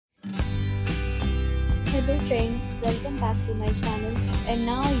fashionable trends, welcome back to my channel, and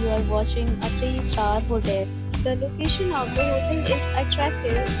now you are watching a 3-star hotel. The location of the hotel is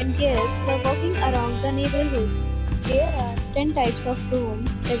attractive and guests love walking around the neighborhood. There are 10 types of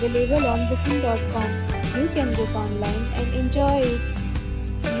rooms available on booking.com. You can book online and enjoy it.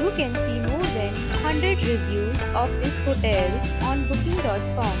 You can see more than 100 reviews of this hotel on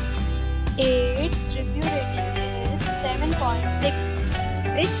booking.com. Its review rating is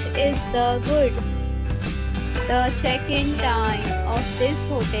 7.6, which is the good. The check-in time of this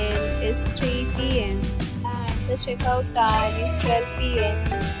hotel is 3 p.m. and the check-out time is 12 p.m.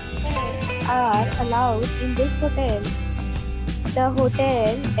 Pets are allowed in this hotel. The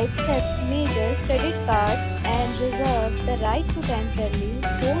hotel accepts major credit cards and reserves the right to temporarily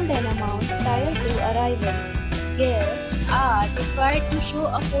hold an amount prior to arrival. Guests are required to show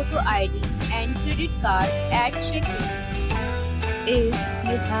a photo ID and credit card at check-in. If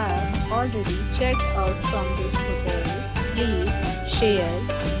you have already checked out from this hotel, please share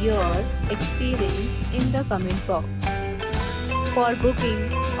your experience in the comment box. For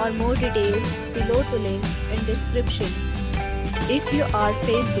booking or more details, below to link in description. If you are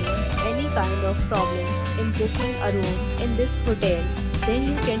facing any kind of problem in booking a room in this hotel, then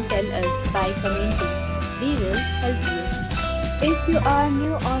you can tell us by commenting. We will help you. If you are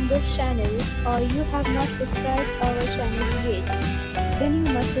new on this channel or you have not subscribed our channel yet, then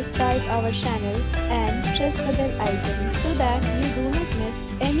you must subscribe our channel and press the bell icon so that you do not miss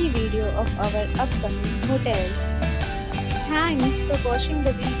any video of our upcoming hotel. Thanks for watching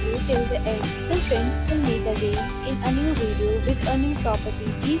the video till the end. So friends, will meet again in a new video with a new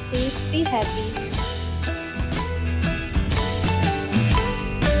property. Be safe, be happy.